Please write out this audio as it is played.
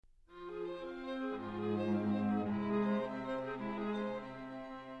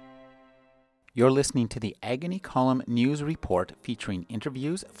You're listening to the Agony Column News Report featuring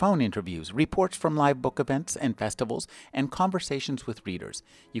interviews, phone interviews, reports from live book events and festivals, and conversations with readers.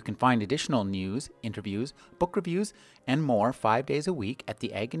 You can find additional news, interviews, book reviews, and more 5 days a week at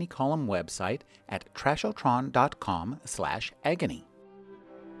the Agony Column website at trashotron.com/agony.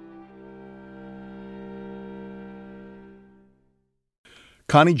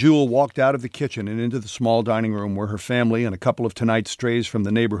 Connie Jewell walked out of the kitchen and into the small dining room where her family and a couple of tonight's strays from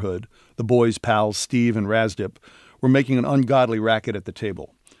the neighborhood, the boys' pals Steve and Razdip, were making an ungodly racket at the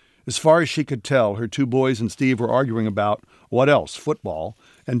table. As far as she could tell, her two boys and Steve were arguing about, what else, football,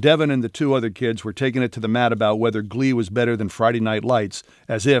 and Devin and the two other kids were taking it to the mat about whether Glee was better than Friday Night Lights,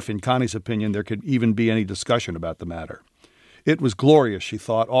 as if, in Connie's opinion, there could even be any discussion about the matter. It was glorious, she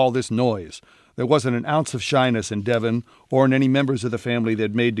thought, all this noise. There wasn't an ounce of shyness in Devin or in any members of the family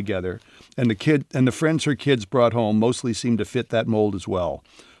they'd made together, and the friends her kids brought home mostly seemed to fit that mold as well.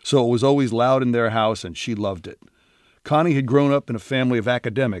 So it was always loud in their house, and she loved it. Connie had grown up in a family of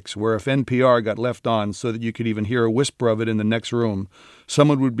academics, where if NPR got left on so that you could even hear a whisper of it in the next room,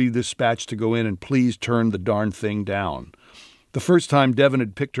 someone would be dispatched to go in and please turn the darn thing down. The first time Devin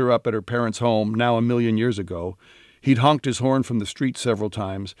had picked her up at her parents' home, now a million years ago, he'd honked his horn from the street several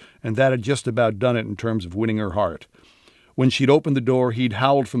times, and that had just about done it in terms of winning her heart. When she'd opened the door, he'd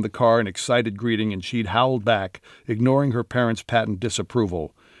howled from the car in excited greeting, and she'd howled back, ignoring her parents' patent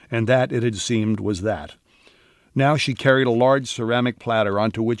disapproval. And that, it had seemed, was that. Now she carried a large ceramic platter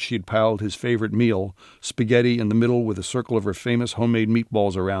onto which she'd piled his favorite meal, spaghetti in the middle with a circle of her famous homemade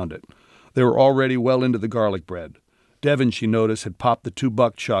meatballs around it. They were already well into the garlic bread. Devin, she noticed, had popped the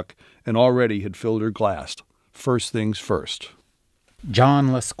 $2 chuck and already had filled her glass. First things first.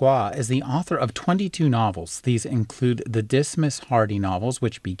 John Lesquat is the author of 22 novels. These include the Dismas Hardy novels,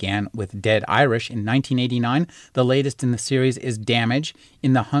 which began with Dead Irish in 1989. The latest in the series is Damage.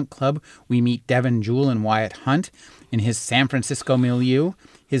 In the Hunt Club, we meet Devin Jewell and Wyatt Hunt in his San Francisco milieu.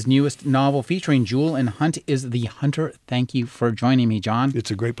 His newest novel featuring Jewell and Hunt is The Hunter. Thank you for joining me, John.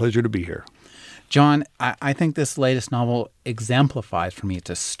 It's a great pleasure to be here. John, I think this latest novel exemplifies for me. It's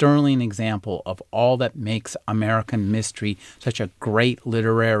a sterling example of all that makes American mystery such a great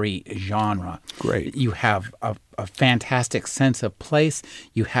literary genre. Great. You have a fantastic sense of place.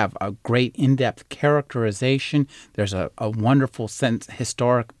 You have a great in-depth characterization. There's a wonderful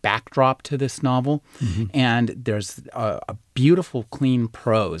historic backdrop to this novel. Mm-hmm. And there's a beautiful, clean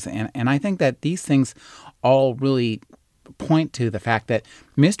prose. And I think that these things all really point to the fact that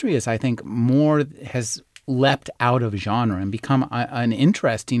mystery is, I think, has leapt out of genre and become an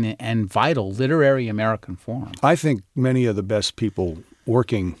interesting and vital literary American form. I think many of the best people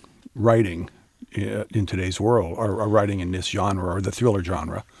writing in today's world are writing in this genre or the thriller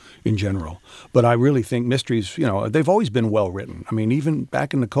genre in general. But I really think mysteries, they've always been well written. I mean, even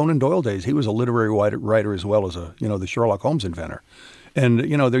back in the Conan Doyle days, he was a literary writer as well as the Sherlock Holmes inventor. And,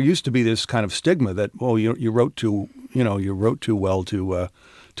 there used to be this kind of stigma that, you wrote too well to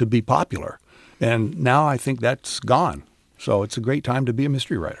be popular. And now I think that's gone. So it's a great time to be a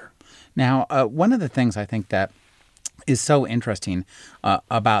mystery writer. Now, one of the things I think that is so interesting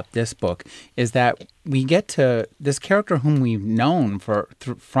about this book is that we get to this character whom we've known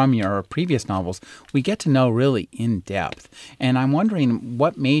from your previous novels, we get to know really in depth. And I'm wondering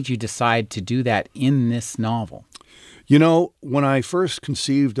what made you decide to do that in this novel? When I first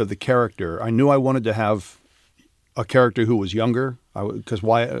conceived of the character, I knew I wanted to have a character who was younger, because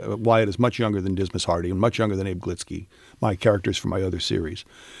Wyatt is much younger than Dismas Hardy and much younger than Abe Glitsky, my characters from my other series.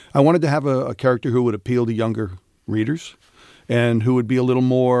 I wanted to have a character who would appeal to younger readers and who would be a little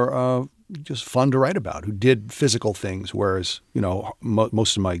more just fun to write about, who did physical things, whereas,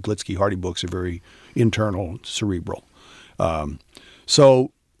 most of my Glitsky Hardy books are very internal, cerebral.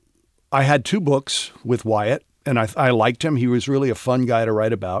 So I had 2 books with Wyatt. And I liked him. He was really a fun guy to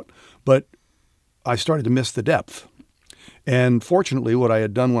write about. But I started to miss the depth. And fortunately, what I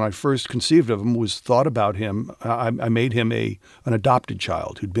had done when I first conceived of him was thought about him. I made him an adopted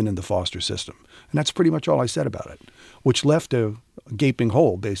child who'd been in the foster system. And that's pretty much all I said about it, which left a gaping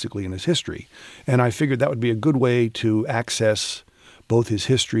hole, basically, in his history. And I figured that would be a good way to access both his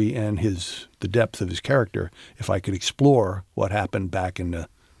history and the depth of his character if I could explore what happened back in the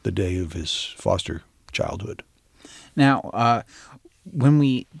day of his foster childhood. Now,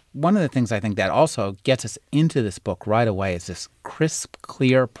 one of the things I think that also gets us into this book right away is this crisp,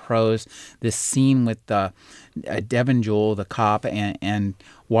 clear prose, this scene with Devin Jewell, the cop, and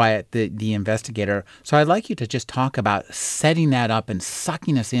Wyatt, the investigator. So I'd like you to just talk about setting that up and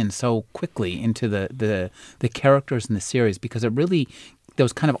sucking us in so quickly into the characters in the series, because it really,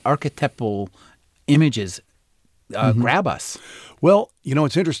 those kind of archetypal images grab us? Well,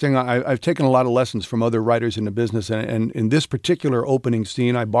 it's interesting. I've taken a lot of lessons from other writers in the business, and in this particular opening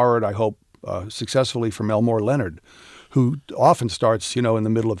scene, I borrowed, I hope, successfully from Elmore Leonard, who often starts, in the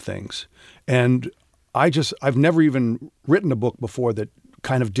middle of things. And I've never even written a book before that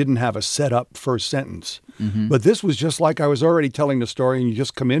kind of didn't have a set-up first sentence. Mm-hmm. But this was just like I was already telling the story, and you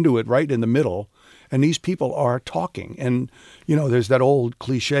just come into it right in the middle, and these people are talking. And, there's that old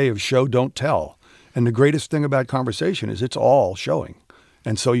cliche of show, don't tell. And the greatest thing about conversation is it's all showing.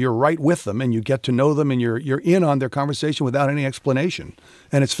 And so you're right with them, and you get to know them, and you're in on their conversation without any explanation.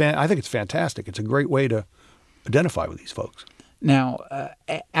 And I think it's fantastic. It's a great way to identify with these folks. Now,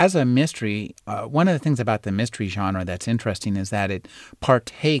 as a mystery, one of the things about the mystery genre that's interesting is that it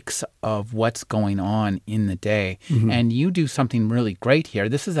partakes of what's going on in the day. Mm-hmm. And you do something really great here.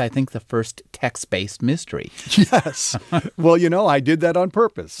 This is, I think, the first text-based mystery. Yes. Well, I did that on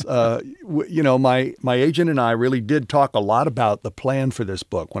purpose. My agent and I really did talk a lot about the plan for this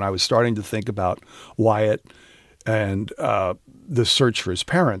book when I was starting to think about Wyatt and the search for his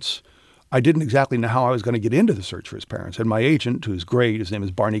parents. I didn't exactly know how I was going to get into the search for his parents. And my agent, who's great, his name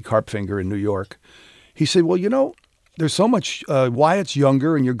is Barney Karpfinger in New York, he said, well, there's so much, Wyatt's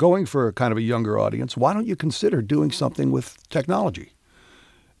younger and you're going for a kind of a younger audience. Why don't you consider doing something with technology?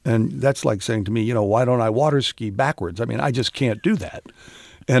 And that's like saying to me, why don't I water ski backwards? I mean, I just can't do that.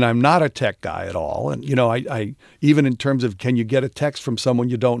 And I'm not a tech guy at all. And, I even in terms of can you get a text from someone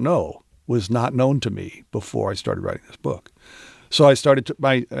you don't know was not known to me before I started writing this book. So I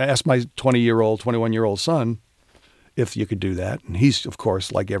I asked my 21-year-old son if you could do that. And he's, of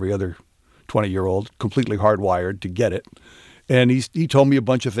course, like every other 20-year-old, completely hardwired to get it. And he told me a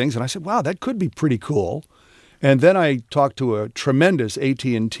bunch of things. And I said, wow, that could be pretty cool. And then I talked to a tremendous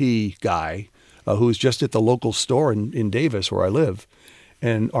AT&T guy who was just at the local store in Davis, where I live.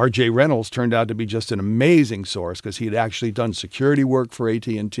 And R.J. Reynolds turned out to be just an amazing source because he had actually done security work for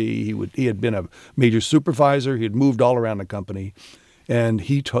AT&T. He had been a major supervisor. He had moved all around the company. And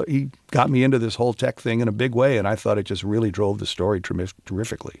he got me into this whole tech thing in a big way, and I thought it just really drove the story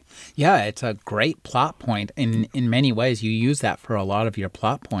terrifically. Yeah, it's a great plot point. In many ways, you use that for a lot of your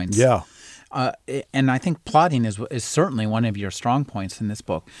plot points. Yeah. And I think plotting is certainly one of your strong points in this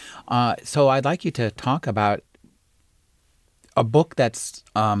book. So I'd like you to talk about a book that's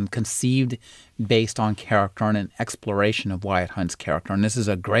conceived based on character and an exploration of Wyatt Hunt's character. And this is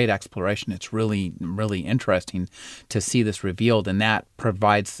a great exploration. It's really, really interesting to see this revealed. And that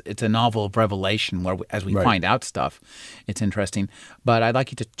it's a novel of revelation where as we find out stuff, it's interesting. But I'd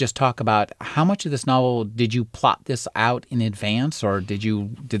like you to just talk about how much of this novel did you plot this out in advance, or did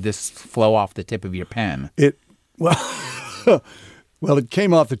this flow off the tip of your pen? Well, it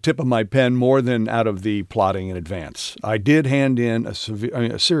came off the tip of my pen more than out of the plotting in advance. I did hand in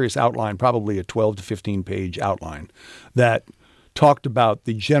a serious outline, probably a 12 to 15-page outline that talked about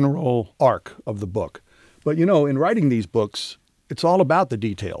the general arc of the book. But, in writing these books, it's all about the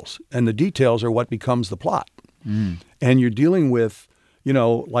details, and the details are what becomes the plot. Mm. And you're dealing with,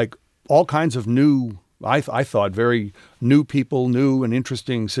 like all kinds of new, I thought, very new people, new and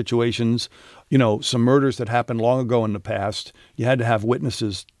interesting situations. Some murders that happened long ago in the past. You had to have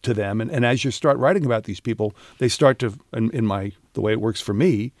witnesses to them. And as you start writing about these people, they start to, the way it works for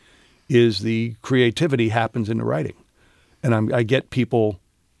me, is the creativity happens in the writing. And I get people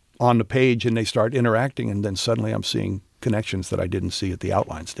on the page and they start interacting, and then suddenly I'm seeing connections that I didn't see at the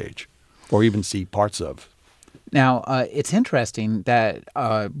outline stage or even see parts of. Now, it's interesting that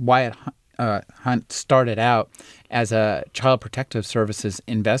Wyatt Hunt started out as a Child Protective Services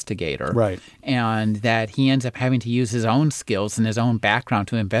investigator. Right. And that he ends up having to use his own skills and his own background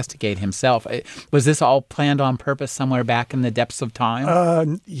to investigate himself. Was this all planned on purpose somewhere back in the depths of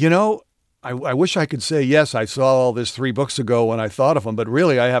time? I wish I could say, yes, I saw all this 3 books ago when I thought of them. But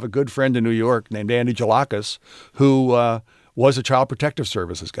really, I have a good friend in New York named Andy Jalakis who was a Child Protective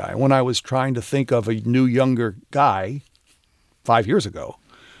Services guy. When I was trying to think of a new, younger guy 5 years ago,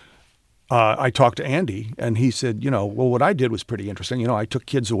 I talked to Andy, and he said, well, what I did was pretty interesting. I took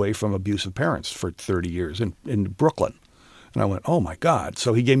kids away from abusive parents for 30 years in Brooklyn. And I went, oh, my God.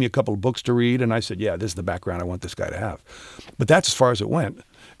 So he gave me a couple of books to read, and I said, yeah, this is the background I want this guy to have. But that's as far as it went.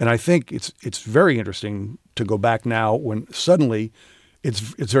 And I think it's very interesting to go back now when suddenly it's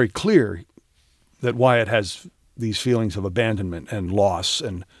very clear that Wyatt has these feelings of abandonment and loss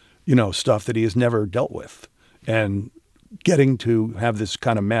and, stuff that he has never dealt with. And getting to have this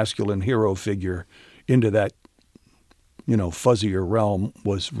kind of masculine hero figure into that, fuzzier realm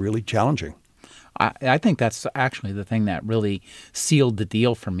was really challenging. I think that's actually the thing that really sealed the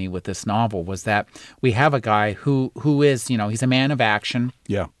deal for me with this novel was that we have a guy who is, he's a man of action.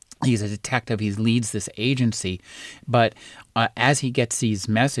 Yeah. He's a detective. He leads this agency. But as he gets these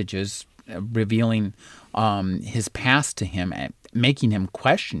messages revealing his past to him and making him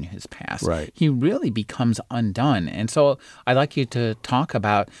question his past, Right. he really becomes undone. And so I'd like you to talk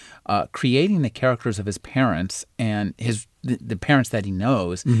about creating the characters of his parents and the parents that he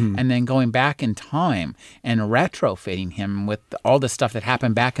knows, and then going back in time and retrofitting him with all the stuff that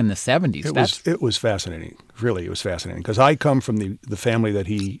happened back in the 70s. It was fascinating. Really, it was fascinating because I come from the family that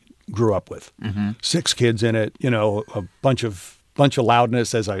he grew up with. 6 kids in it, a bunch of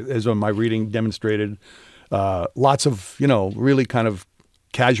loudness as my reading demonstrated. Lots of, really kind of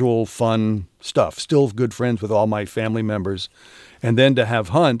casual, fun stuff. Still good friends with all my family members. And then to have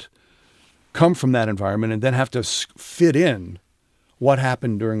Hunt come from that environment and then have to fit in what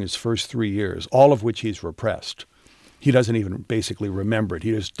happened during his first 3 years, all of which he's repressed. He doesn't even basically remember it.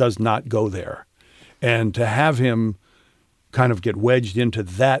 He just does not go there. And to have him kind of get wedged into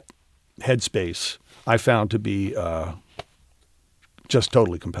that headspace, I found to be just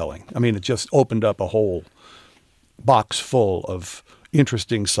totally compelling. I mean, it just opened up a whole box full of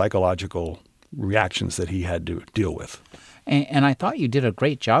interesting psychological reactions that he had to deal with. And I thought you did a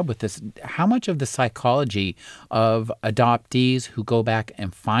great job with this. How much of the psychology of adoptees who go back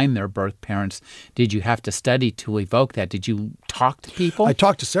and find their birth parents did you have to study to evoke that? Did you talk to people? I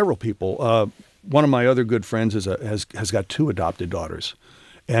talked to several people. One of my other good friends has got 2 adopted daughters.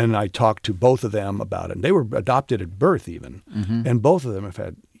 And I talked to both of them about it. And they were adopted at birth even. And both of them have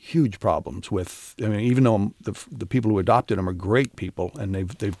had huge problems with, even though the people who adopted them are great people and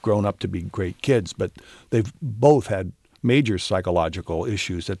they've grown up to be great kids, but they've both had major psychological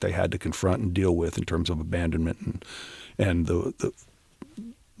issues that they had to confront and deal with in terms of abandonment and the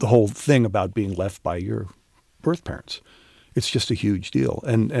whole thing about being left by your birth parents. It's just a huge deal.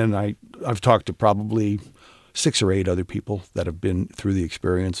 And I've talked to probably 6 or 8 other people that have been through the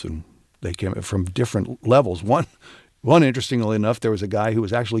experience, and they came from different levels. One, interestingly enough, there was a guy who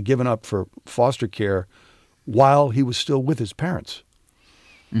was actually given up for foster care while he was still with his parents.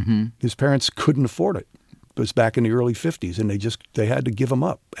 His parents couldn't afford it. It was back in the early 50s, and they had to give him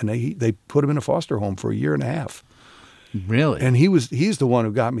up, and they put him in a foster home for a year and a half. Really? And he's the one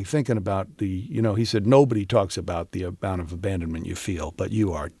who got me thinking about he said, nobody talks about the amount of abandonment you feel, but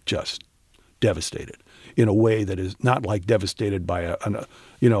you are just devastated in a way that is not like devastated by an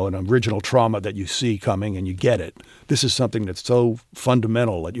original trauma that you see coming and you get it. This is something that's so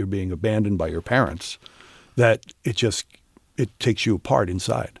fundamental that you're being abandoned by your parents that it takes you apart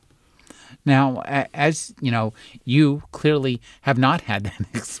inside. Now, as you know, you clearly have not had that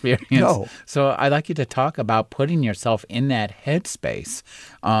experience. No. So I'd like you to talk about putting yourself in that headspace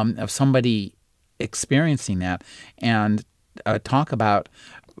of somebody experiencing that, and talk about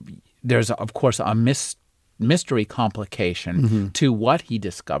there's, of course, a mystery complication to what he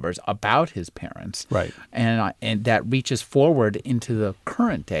discovers about his parents, right? And that reaches forward into the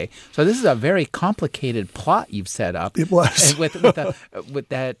current day. So this is a very complicated plot you've set up. It was with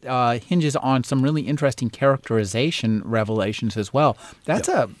that hinges on some really interesting characterization revelations as well.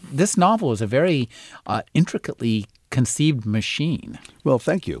 This novel is a very intricately conceived machine. Well,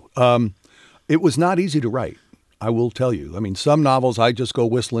 thank you. It was not easy to write. I will tell you. I mean, some novels I just go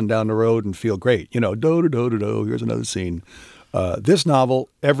whistling down the road and feel great. Do, here's another scene. This novel,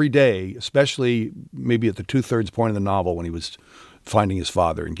 every day, especially maybe at the 2/3 point of the novel when he was finding his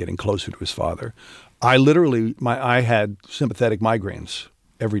father and getting closer to his father, I had sympathetic migraines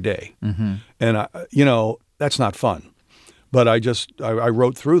every day. And, that's not fun. But I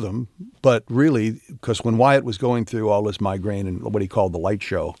wrote through them. But really, because when Wyatt was going through all this migraine and what he called the light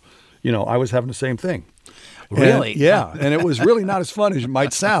show, I was having the same thing. Really? And it was really not as fun as it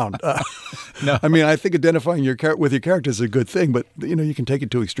might sound. No. I mean, I think identifying with your character is a good thing, but you can take it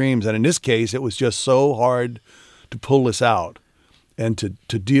to extremes. And in this case, it was just so hard to pull this out and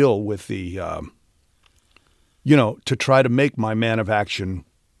to deal with the, to try to make my man of action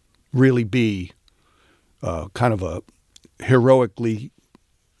really be kind of a heroically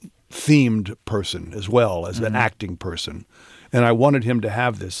themed person as well as an acting person. And I wanted him to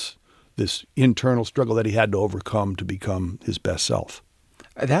have this internal struggle that he had to overcome to become his best self.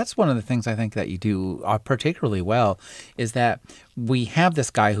 That's one of the things I think that you do particularly well, is that we have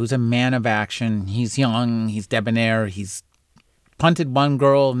this guy who's a man of action. He's young, he's debonair, he's punted one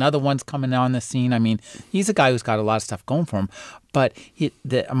girl, another one's coming on the scene. I mean, he's a guy who's got a lot of stuff going for him. But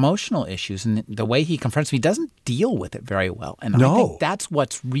the emotional issues and the way he confronts me doesn't deal with it very well. And I think that's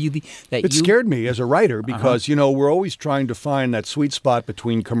what's really It scared me as a writer because, we're always trying to find that sweet spot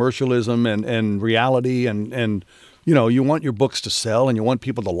between commercialism and reality and you want your books to sell and you want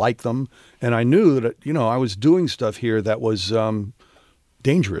people to like them. And I knew that, I was doing stuff here that was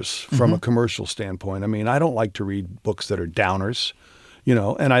dangerous from a commercial standpoint. I mean, I don't like to read books that are downers,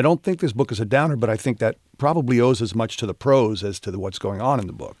 and I don't think this book is a downer, but I think that probably owes as much to the prose as to what's going on in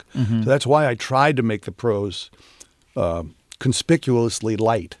the book. So that's why I tried to make the prose conspicuously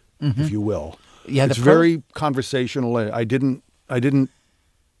light, if you will. Yeah, it's very conversational. I didn't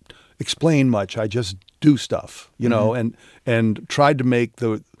explain much. I just do stuff, and tried to make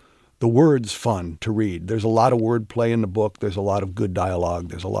the words fun to read. There's a lot of wordplay in the book. There's a lot of good dialogue.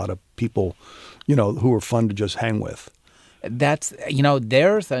 There's a lot of people, who are fun to just hang with. That's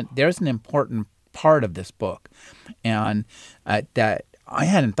there's an important part of this book, and that I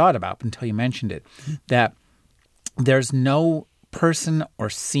hadn't thought about until you mentioned it. That there's no person or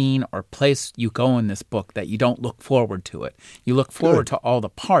scene or place you go in this book that you don't look forward to it. You look forward to all the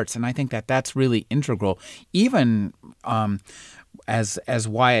parts, and I think that that's really integral. Even as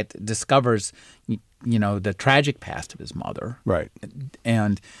Wyatt discovers, the tragic past of his mother, right,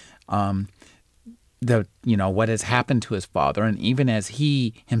 and what has happened to his father, and even as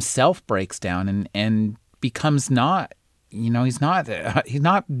he himself breaks down and becomes not. He's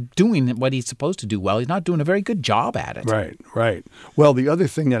not doing what he's supposed to do well. He's not doing a very good job at it. Right. Well, the other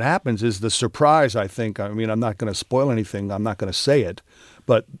thing that happens is the surprise, I think. I mean, I'm not going to spoil anything. I'm not going to say it.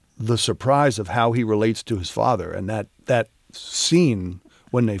 But the surprise of how he relates to his father, and that scene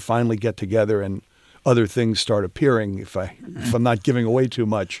when they finally get together and other things start appearing, if I'm not giving away too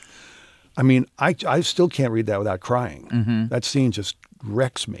much. I mean, I still can't read that without crying. That scene just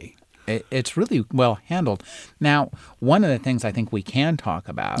wrecks me. It's really well handled. Now, one of the things I think we can talk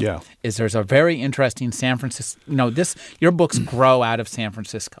about is there's a very interesting San Francisco. Your books grow out of San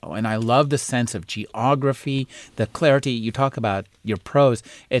Francisco, and I love the sense of geography, the clarity. You talk about your prose.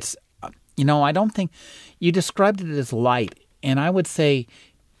 It's, I don't think you described it as light, and I would say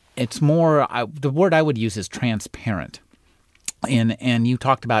it's more. The word I would use is transparent, and you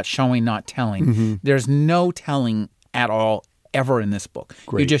talked about showing, not telling. There's no telling at all ever in this book.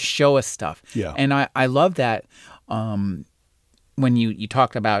 Great. You just show us stuff. Yeah. And I love that when you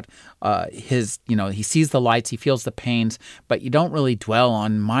talked about his, he sees the lights, he feels the pains, but you don't really dwell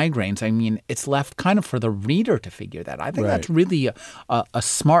on migraines. I mean, it's left kind of for the reader to figure that. I think that's really a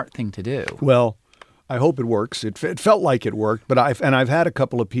smart thing to do. Well, I hope it works. It felt like it worked, but I've had a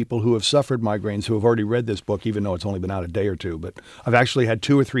couple of people who have suffered migraines who have already read this book, even though it's only been out a day or two. But I've actually had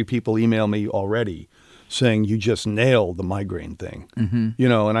 2 or 3 people email me already saying you just nailed the migraine thing,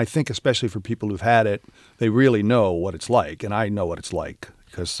 and I think especially for people who've had it, they really know what it's like, and I know what it's like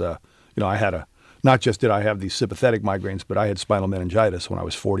because, I had not just did I have these sympathetic migraines, but I had spinal meningitis when I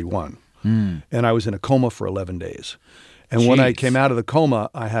was 41, and I was in a coma for 11 days. And when I came out of the coma,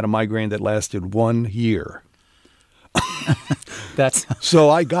 I had a migraine that lasted 1 year. So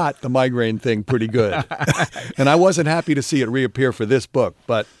I got the migraine thing pretty good. And I wasn't happy to see it reappear for this book,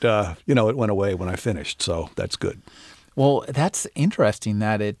 but, it went away when I finished, so that's good. Well, that's interesting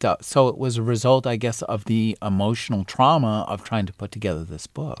that so it was a result, I guess, of the emotional trauma of trying to put together this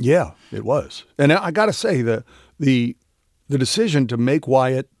book. Yeah, it was. And I got to say, the decision to make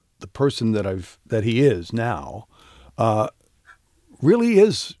Wyatt the person that he is now really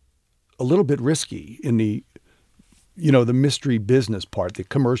is a little bit risky in the mystery business part, the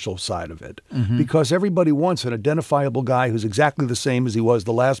commercial side of it, because everybody wants an identifiable guy who's exactly the same as he was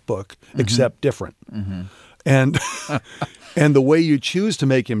the last book, except different. And and the way you choose to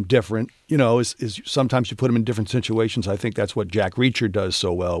make him different, is sometimes you put him in different situations. I think that's what Jack Reacher does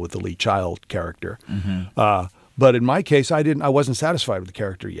so well with the Lee Child character. But in my case, I wasn't satisfied with the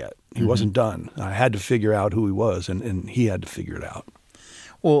character yet. He wasn't done. I had to figure out who he was, and he had to figure it out.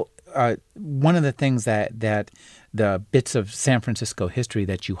 Well, one of the things that the bits of San Francisco history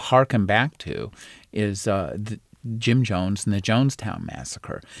that you hearken back to is Jim Jones and the Jonestown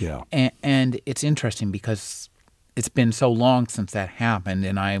Massacre. Yeah. And it's interesting because it's been so long since that happened,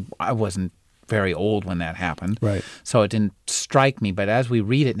 and I wasn't very old when that happened. Right. So it didn't strike me. But as we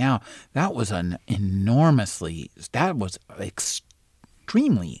read it now, that was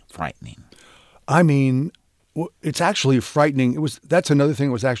extremely frightening. I mean, it's actually frightening. That's another thing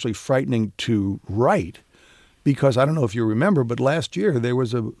that was actually frightening to write, because I don't know if you remember, but last year there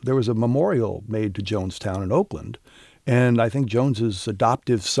was a memorial made to Jonestown in Oakland, and I think Jones's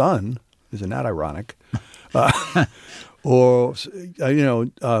adoptive son, isn't that ironic,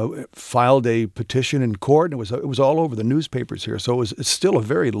 filed a petition in court, and it was all over the newspapers here. So it's still a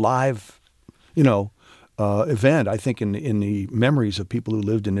very live, event, I think, in the memories of people who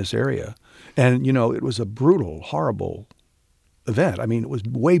lived in this area. And, it was a brutal, horrible event. I mean, it was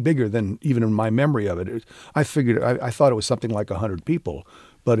way bigger than even in my memory of it. I thought it was something like 100 people.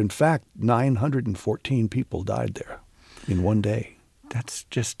 But in fact, 914 people died there in one day. That's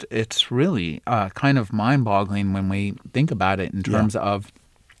just, it's really kind of mind-boggling when we think about it in terms of,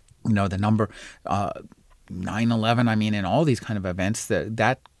 the number 9/11, I mean, and all these kind of events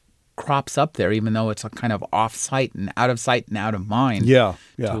that crops up there, even though it's a kind of off-site and out of sight and out of mind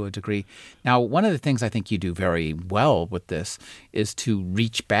to a degree. Now, one of the things I think you do very well with this is to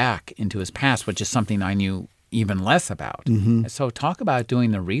reach back into his past, which is something I knew even less about. So talk about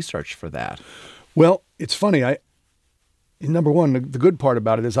doing the research for that. Well, it's funny. Number one, the good part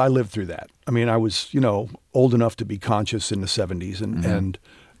about it is I lived through that. I mean, I was, old enough to be conscious in the 70s and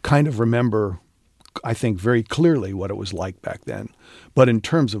kind of remember, I think, very clearly what it was like back then. But in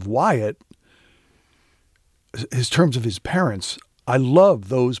terms of Wyatt, in terms of his parents, I love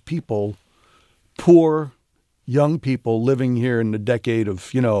those people, poor young people living here in the decade of,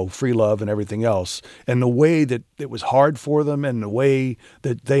 free love and everything else. And the way that it was hard for them and the way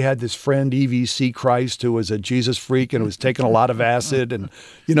that they had this friend, EVC Christ, who was a Jesus freak and was taking a lot of acid. And,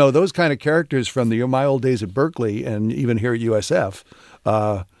 those kind of characters from my old days at Berkeley and even here at USF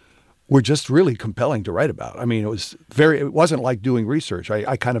were just really compelling to write about. I mean, it wasn't like doing research.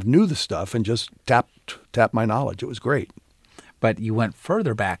 I kind of knew the stuff and just tapped my knowledge. It was great. But you went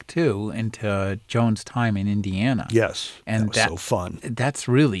further back, too, into Joan's time in Indiana. Yes, and that was so fun. That's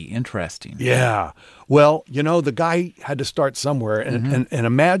really interesting. Yeah. Well, the guy had to start somewhere. And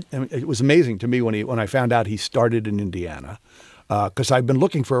imagine, it was amazing to me when I found out he started in Indiana, because I've been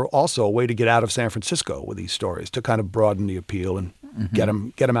looking for also a way to get out of San Francisco with these stories to kind of broaden the appeal and get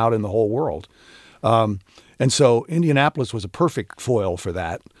them out in the whole world. And so Indianapolis was a perfect foil for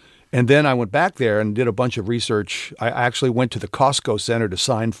that. And then I went back there and did a bunch of research. I actually went to the Costco Center to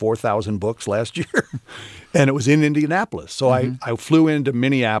sign 4,000 books last year, and it was in Indianapolis. So I flew into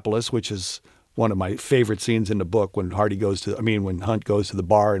Minneapolis, which is one of my favorite scenes in the book when Hunt goes to the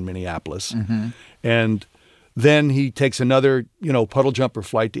bar in Minneapolis. And then he takes another, puddle jumper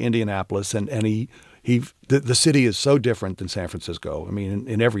flight to Indianapolis, and the city is so different than San Francisco. I mean,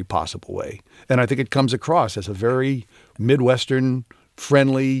 in every possible way. And I think it comes across as a very Midwestern,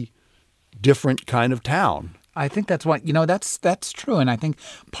 friendly, different kind of town. I think that's what, that's true. And I think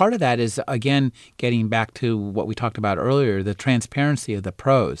part of that is, again, getting back to what we talked about earlier, the transparency of the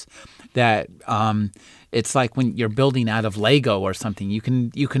prose, that it's like when you're building out of Lego or something, you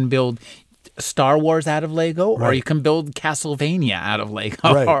can build Star Wars out of Lego, or you can build Castlevania out of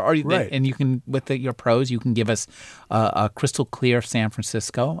Lego. And you can, with your prose, you can give us a crystal clear San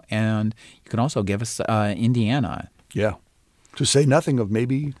Francisco, and you can also give us Indiana. Yeah. To say nothing of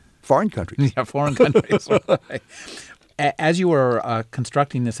maybe foreign countries. Yeah, foreign countries. Right. As you were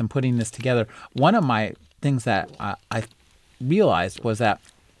constructing this and putting this together, one of my things that I realized was that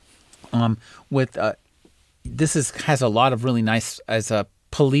this has a lot of really nice, as a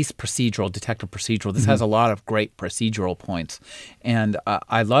police procedural, detective procedural. This has a lot of great procedural points, and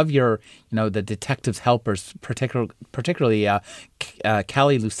I love your, the detectives' helpers, particularly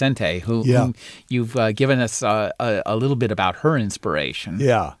Callie Lucente, who you've given us a little bit about her inspiration.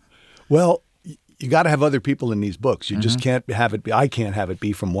 Yeah, well, you got to have other people in these books. You just can't have it be. I can't have it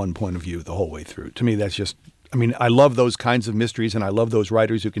be from one point of view the whole way through. To me, that's just. I mean, I love those kinds of mysteries, and I love those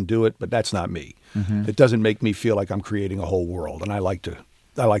writers who can do it, but that's not me. It doesn't make me feel like I'm creating a whole world, and I like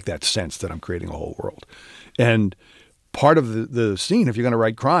that sense that I'm creating a whole world. And part of the scene, if you're going to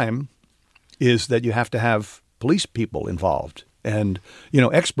write crime, is that you have to have police people involved and,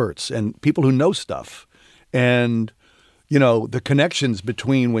 experts and people who know stuff. And, the connections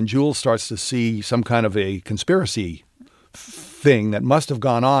between when Jewel starts to see some kind of a conspiracy thing that must have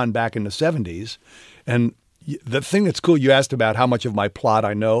gone on back in the 70s. And the thing that's cool, you asked about how much of my plot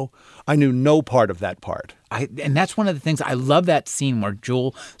I know. I knew no part of that part. And that's one of the things, I love that scene where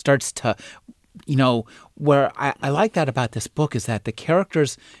Jewel starts to, where I like that about this book is that the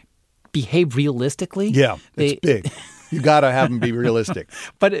characters behave realistically. Yeah, it's big. You got to have them be realistic.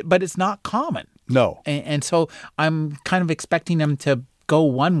 But it's not common. No. And so I'm kind of expecting him to go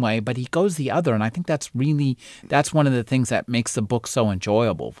one way, but he goes the other. And I think that's one of the things that makes the book so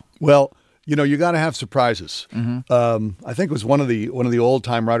enjoyable. Well, you got to have surprises. I think it was one of the old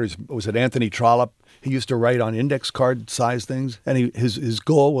time writers. Was it Anthony Trollope? He used to write on index card size things, and his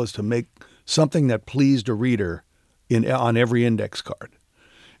goal was to make something that pleased a reader on every index card.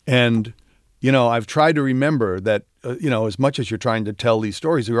 And I've tried to remember that as much as you're trying to tell these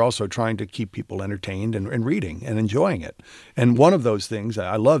stories, you're also trying to keep people entertained and reading and enjoying it. And one of those things,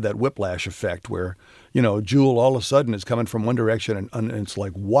 I love that whiplash effect where Jewel all of a sudden is coming from one direction and it's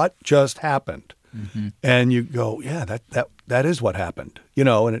like, what just happened? And you go, yeah, that is what happened,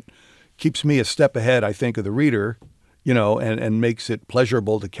 and it keeps me a step ahead, I think, of the reader, and makes it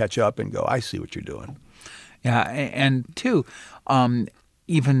pleasurable to catch up and go, I see what you're doing. Yeah, and two,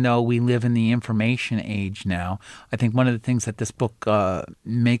 even though we live in the information age now, I think one of the things that this book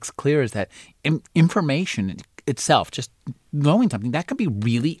makes clear is that information itself, just knowing something, that can be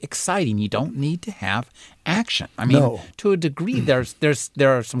really exciting. You don't need to have action. I mean, to a degree, there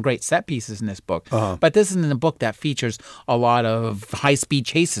are some great set pieces in this book, but this isn't a book that features a lot of high-speed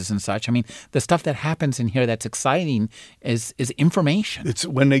chases and such. I mean, the stuff that happens in here that's exciting is information. It's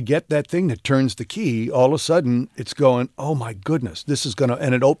when they get that thing that turns the key, all of a sudden it's going, oh my goodness, this is going to,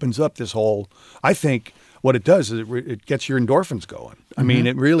 and it opens up this whole, I think what it does is it gets your endorphins going. I mean,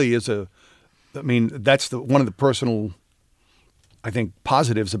 it really is that's one of the personal, I think,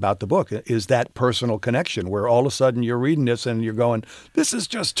 positives about the book is that personal connection where all of a sudden you're reading this and you're going, this is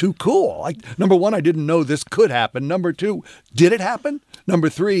just too cool. Number one, I didn't know this could happen. Number two, did it happen? Number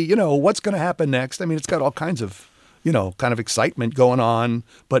three, what's going to happen next? I mean, it's got all kinds of, kind of excitement going on,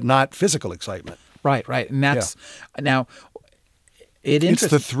 but not physical excitement. Right. And that's now it's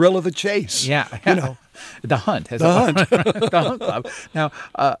the thrill of the chase. Yeah. The hunt. The hunt. The hunt club. Now,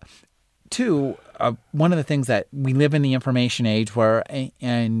 two, one of the things that we live in the information age where,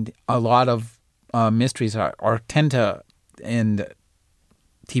 and a lot of mysteries tend to, and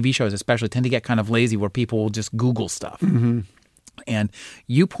TV shows especially, tend to get kind of lazy where people will just Google stuff. Mm-hmm. And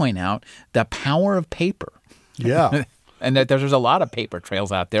you point out the power of paper. Yeah. And that there's a lot of paper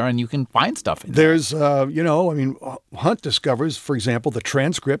trails out there, and you can find stuff in there. There's, Hunt discovers, for example, the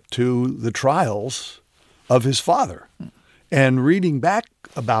transcript to the trials of his father. And reading back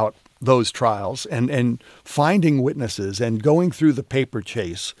about those trials and finding witnesses and going through the paper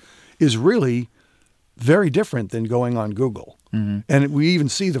chase is really very different than going on Google. Mm-hmm. And we even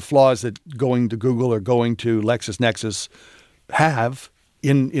see the flaws that going to Google or going to LexisNexis have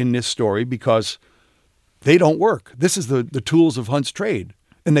in this story because they don't work. This is the tools of Hunt's trade,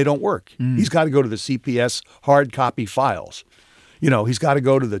 and they don't work. Mm. He's got to go to the CPS hard copy files. He's got to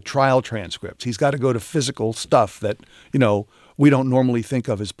go to the trial transcripts. He's got to go to physical stuff that, we don't normally think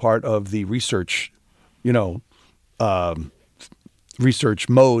of as part of the research, research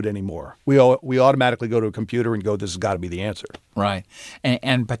mode anymore. We automatically go to a computer and go, this has got to be the answer. Right.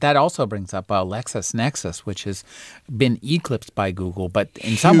 But that also brings up LexisNexis, which has been eclipsed by Google, but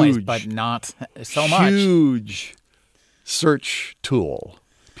in some ways, but not so much. Huge search tool.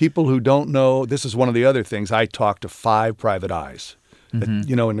 People who don't know, this is one of the other things. I talked to 5 private eyes, in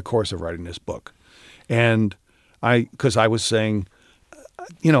the course of writing this book. And because I was saying,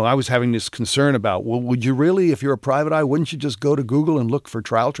 I was having this concern about, well, would you really, if you're a private eye, wouldn't you just go to Google and look for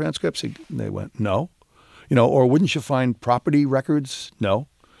trial transcripts? And they went, no. Or wouldn't you find property records? No.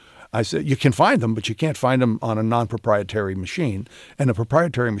 I said, you can find them, but you can't find them on a non-proprietary machine. And a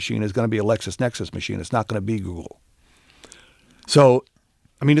proprietary machine is going to be a LexisNexis machine. It's not going to be Google. So,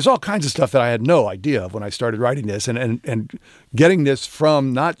 there's all kinds of stuff that I had no idea of when I started writing this and getting this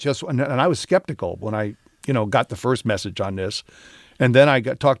from not just, and I was skeptical when I, got the first message on this. And then I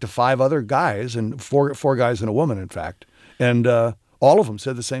talked to 5 other guys, and four guys and a woman, in fact. And all of them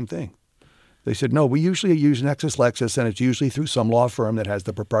said the same thing. They said, no, we usually use LexisNexis, and it's usually through some law firm that has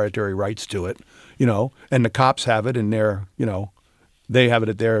the proprietary rights to it, and the cops have it in their, they have it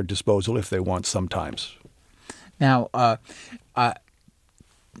at their disposal if they want sometimes. Now,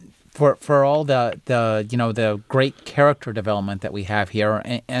 for all the great character development that we have here,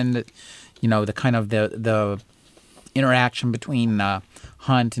 and the kind of the interaction between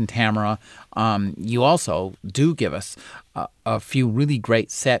Hunt and Tamara, you also do give us a few really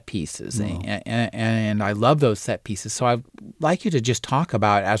great set pieces, and I love those set pieces. So I'd like you to just talk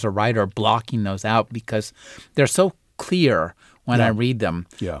about, as a writer, blocking those out because they're so clear when I read them.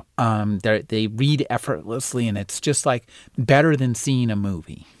 Yeah, they read effortlessly, and it's just like better than seeing a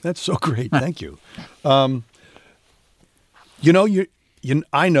movie. That's so great. Thank you. I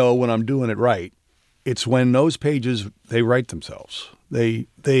know when I'm doing it right. It's when those pages, they write themselves. They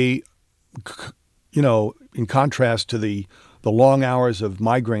in contrast to the long hours of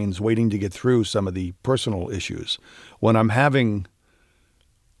migraines waiting to get through some of the personal issues, when I'm having,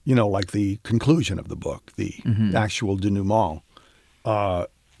 like the conclusion of the book, the actual denouement,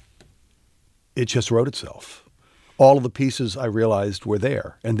 it just wrote itself. All of the pieces I realized were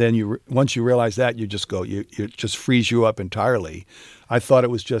there. And then once you realize that, you just go, it just frees you up entirely. I thought it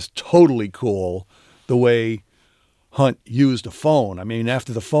was just totally cool the way Hunt used a phone.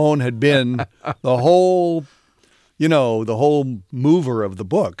 After the phone had been the whole mover of the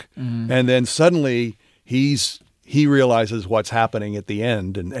book, and then suddenly he realizes what's happening at the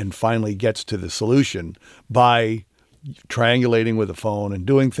end and finally gets to the solution by triangulating with a phone and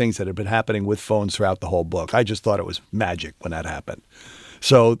doing things that had been happening with phones throughout the whole book. I just thought it was magic when that happened.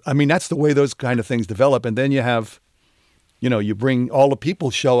 So, I mean, that's the way those kind of things develop. And then you have, you bring all the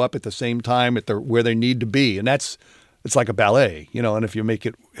people show up at the same time where they need to be. And it's like a ballet, and if you make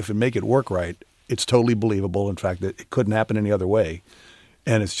it work right, it's totally believable. In fact, it couldn't happen any other way.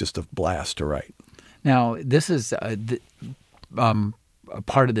 And it's just a blast to write. Now, this is a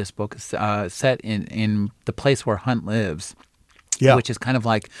part of this book is set in the place where Hunt lives. Yeah. Which is kind of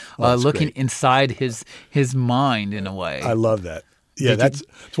like looking great. Inside his mind in a way. I love that. Yeah,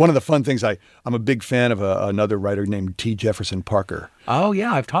 it's one of the fun things. I'm a big fan of another writer named T. Jefferson Parker. Oh,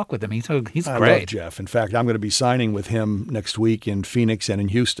 yeah, I've talked with him. He's great. I love Jeff. In fact, I'm going to be signing with him next week in Phoenix and in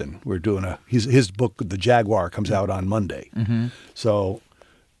Houston. We're doing his book, The Jaguar, comes out on Monday. Mm-hmm. So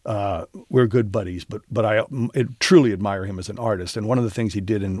we're good buddies, but I truly admire him as an artist. And one of the things he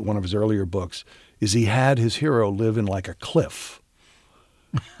did in one of his earlier books is he had his hero live in like a cliff.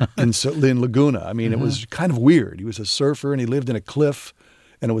 in Laguna. I mean, It was kind of weird. He was a surfer and he lived in a cliff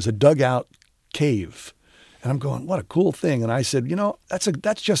and it was a dugout cave. And I'm going, what a cool thing. And I said,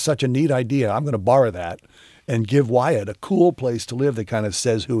 that's just such a neat idea. I'm going to borrow that and give Wyatt a cool place to live that kind of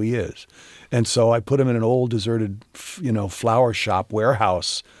says who he is. And so I put him in an old deserted, flower shop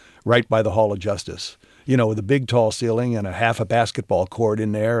warehouse right by the Hall of Justice. With a big tall ceiling and half a basketball court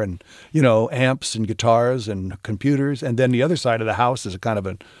in there and, amps and guitars and computers. And then the other side of the house is a kind of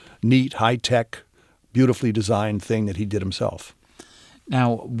a neat, high-tech, beautifully designed thing that he did himself.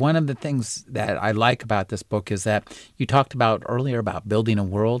 Now, one of the things that I like about this book is that you talked about earlier about building a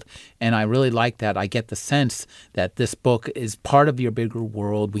world, and I really like that. I get the sense that this book is part of your bigger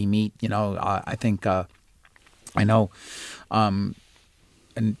world. We meet, I think, and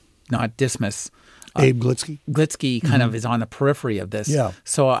not Dismas, Abe Glitsky. Glitsky kind of is on the periphery of this. Yeah.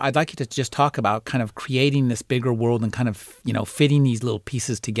 So I'd like you to just talk about kind of creating this bigger world and kind of, fitting these little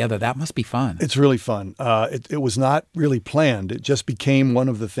pieces together. That must be fun. It's really fun. It was not really planned. It just became one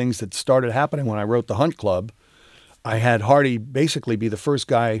of the things that started happening when I wrote The Hunt Club. I had Hardy basically be the first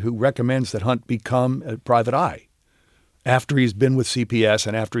guy who recommends that Hunt become a private eye. After he's been with CPS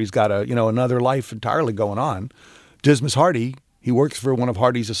and after he's got another life entirely going on, Dismas Hardy, he works for one of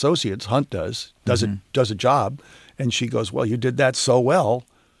Hardy's associates, Hunt does a job, and she goes, well, you did that so well,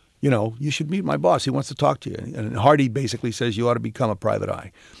 you should meet my boss. He wants to talk to you. And Hardy basically says you ought to become a private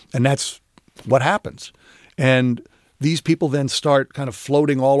eye. And that's what happens. And these people then start kind of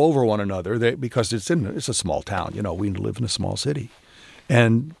floating all over one another because it's a small town. We live in a small city.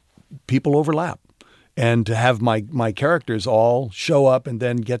 And people overlap. And to have my characters all show up and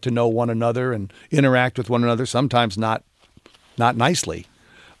then get to know one another and interact with one another, sometimes not nicely,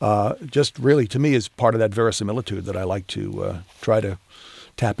 just really to me is part of that verisimilitude that I like to try to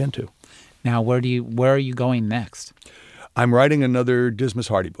tap into. Now, where are you going next? I'm writing another Dismas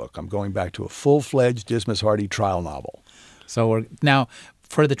Hardy book. I'm going back to a full-fledged Dismas Hardy trial novel. So now,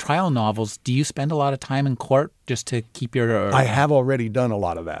 for the trial novels, do you spend a lot of time in court just to keep your... I have already done a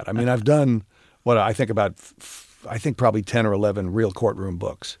lot of that. I mean, I've done what I think probably 10 or 11 real courtroom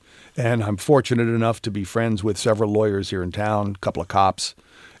books. And I'm fortunate enough to be friends with several lawyers here in town, a couple of cops.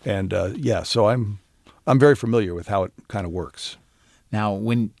 And so I'm very familiar with how it kind of works. Now,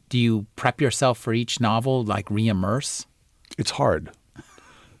 do you prep yourself for each novel, like re-immerse? It's hard.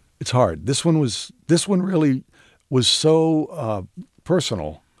 It's hard. This one really was so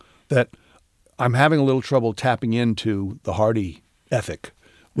personal that I'm having a little trouble tapping into the Hardy ethic,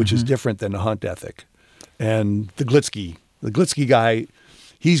 which is different than the Hunt ethic. And the Glitsky guy,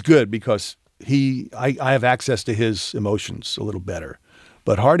 he's good because I have access to his emotions a little better.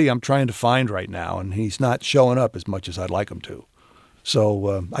 But Hardy, I'm trying to find right now, and he's not showing up as much as I'd like him to.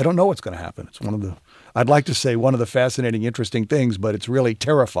 So I don't know what's going to happen. It's I'd like to say one of the fascinating, interesting things, but it's really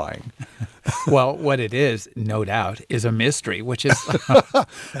terrifying. Well, what it is, no doubt, is a mystery, which is...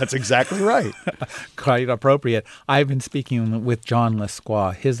 That's exactly right. Quite appropriate. I've been speaking with John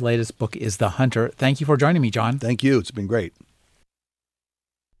Lesquois. His latest book is The Hunter. Thank you for joining me, John. Thank you. It's been great.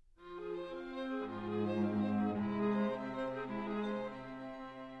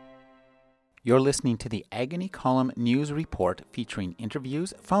 You're listening to the Agony Column News Report featuring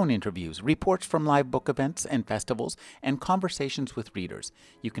interviews, phone interviews, reports from live book events and festivals, and conversations with readers.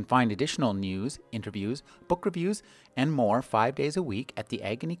 You can find additional news, interviews, book reviews, and more 5 days a week at the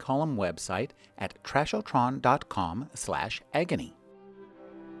Agony Column website at trashotron.com/agony.